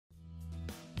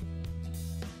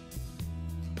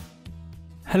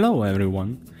Hello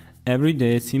everyone! Every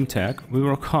day at SimTech we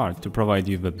work hard to provide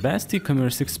you the best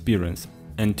e-commerce experience,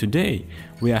 and today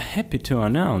we are happy to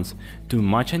announce two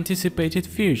much anticipated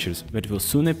features that will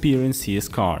soon appear in CS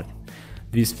Card.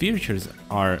 These features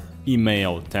are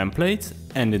Email Templates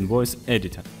and Invoice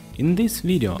Editor. In this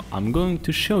video I'm going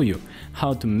to show you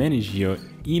how to manage your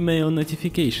email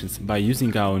notifications by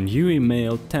using our new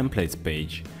Email Templates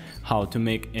page, how to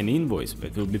make an invoice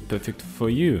that will be perfect for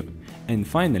you, and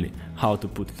finally how to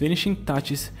put finishing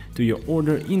touches to your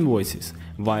order invoices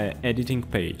via editing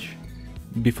page.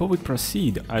 Before we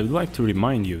proceed, I would like to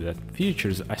remind you that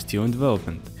features are still in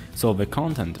development, so the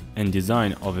content and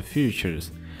design of the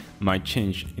features might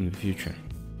change in the future.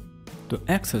 To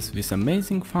access these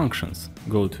amazing functions,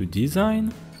 go to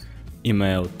Design,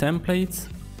 Email Templates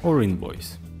or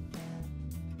Invoice.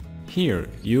 Here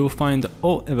you will find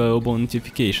all available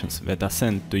notifications that are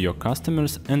sent to your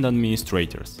customers and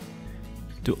administrators.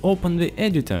 To open the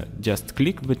editor, just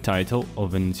click the title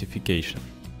of the notification.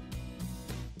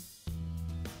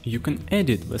 You can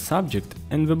edit the subject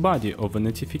and the body of the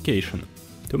notification.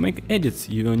 To make edits,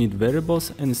 you will need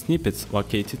variables and snippets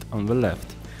located on the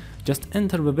left. Just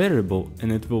enter the variable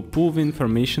and it will pull the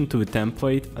information to the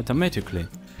template automatically.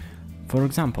 For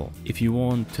example, if you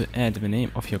want to add the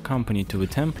name of your company to the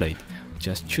template,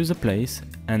 just choose a place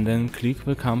and then click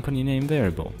the company name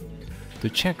variable. To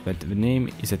check that the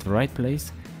name is at the right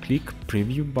place, click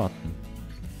Preview button.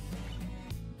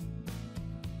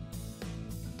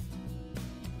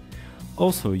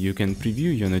 Also, you can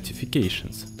preview your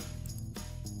notifications.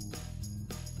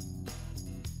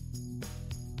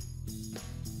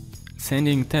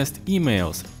 Sending test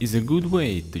emails is a good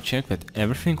way to check that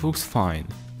everything looks fine.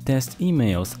 Test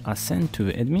emails are sent to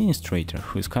the administrator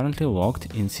who is currently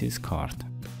logged in CS Card.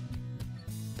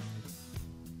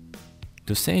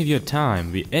 To save your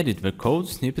time, we edit the Code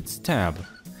Snippets tab.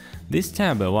 This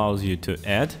tab allows you to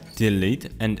add, delete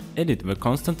and edit the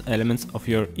constant elements of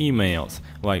your emails,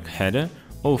 like header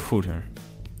or footer.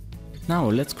 Now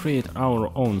let's create our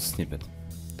own snippet.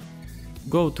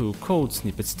 Go to Code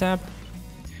Snippets tab,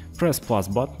 press plus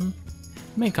button,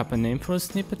 make up a name for a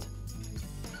snippet,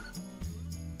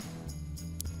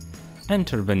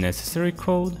 enter the necessary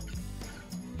code,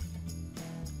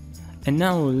 and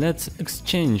now let's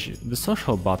exchange the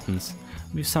social buttons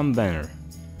with some banner.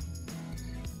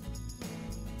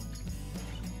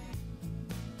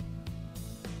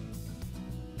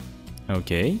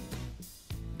 OK.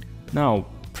 Now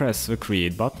press the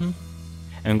Create button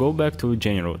and go back to the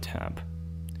General tab.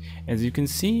 As you can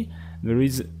see, there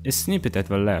is a snippet at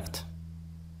the left.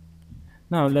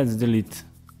 Now let's delete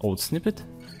old snippet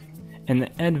and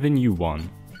add the new one.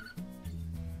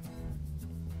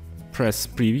 Press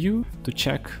Preview to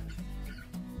check.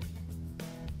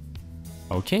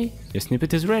 OK, the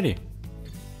snippet is ready.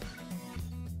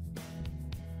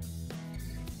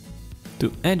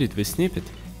 To edit the snippet,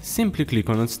 simply click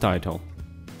on its title.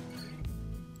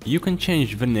 You can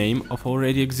change the name of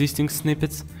already existing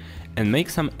snippets and make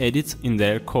some edits in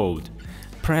their code.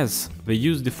 Press the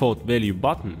Use Default Value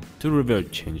button to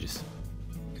revert changes.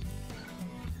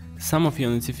 Some of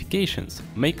your notifications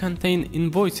may contain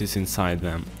invoices inside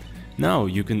them. Now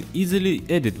you can easily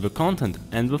edit the content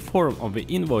and the form of the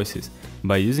invoices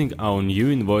by using our new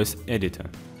Invoice Editor.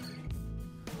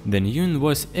 The new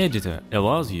Invoice Editor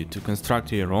allows you to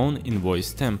construct your own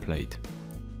invoice template.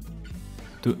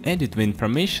 To edit the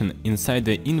information inside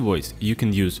the invoice, you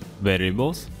can use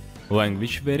variables,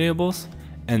 language variables,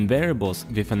 and variables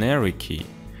with an array key.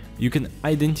 You can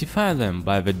identify them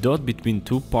by the dot between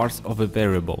two parts of a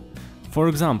variable. For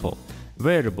example,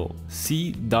 variable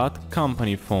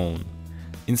c.companyphone.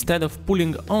 Instead of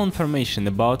pulling all information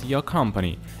about your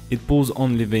company, it pulls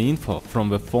only the info from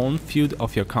the phone field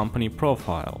of your company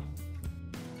profile.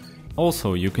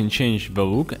 Also, you can change the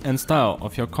look and style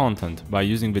of your content by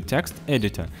using the text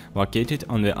editor located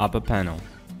on the upper panel.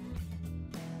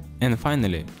 And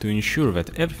finally, to ensure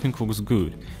that everything looks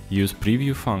good, use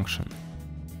Preview function.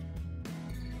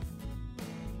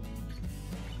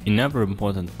 Another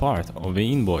important part of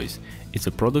the invoice is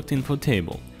a product info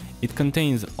table. It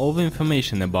contains all the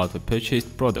information about the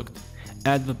purchased product.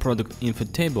 Add the product info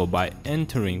table by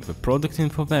entering the product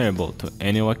info variable to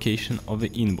any location of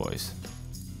the invoice.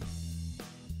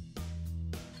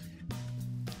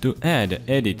 To add,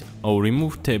 edit or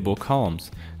remove table columns,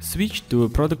 switch to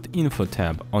the Product Info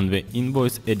tab on the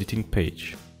Invoice Editing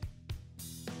page.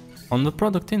 On the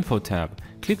Product Info tab,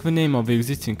 click the name of the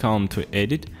existing column to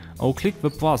edit, or click the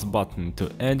plus button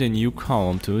to add a new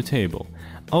column to the table.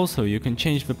 Also, you can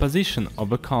change the position of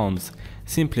the columns.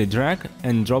 Simply drag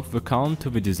and drop the column to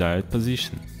the desired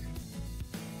position.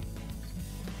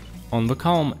 On the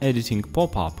column Editing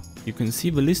pop-up, you can see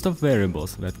the list of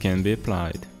variables that can be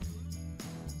applied.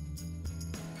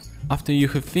 After you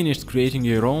have finished creating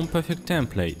your own perfect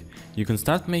template, you can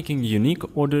start making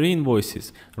unique order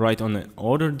invoices right on an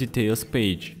Order Details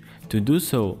page. To do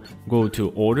so, go to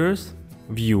Orders,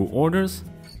 View Orders,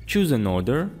 choose an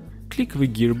order, click the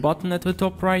gear button at the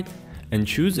top right, and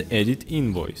choose Edit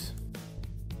Invoice.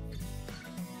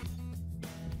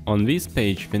 On this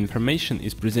page, the information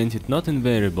is presented not in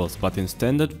variables but in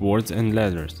standard words and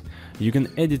letters. You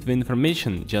can edit the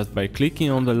information just by clicking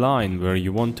on the line where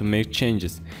you want to make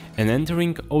changes and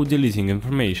entering or deleting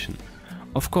information.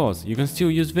 Of course, you can still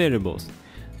use variables,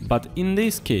 but in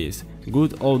this case,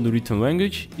 good old written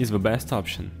language is the best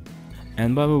option.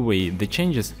 And by the way, the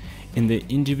changes in the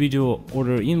individual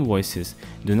order invoices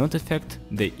do not affect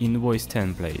the invoice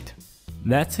template.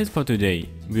 That's it for today.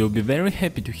 We'll be very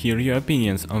happy to hear your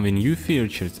opinions on the new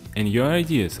features and your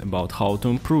ideas about how to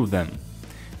improve them.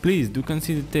 Please do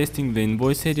consider testing the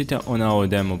Invoice Editor on our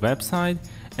demo website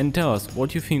and tell us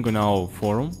what you think on our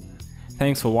forum.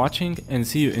 Thanks for watching and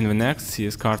see you in the next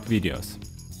CS Card videos.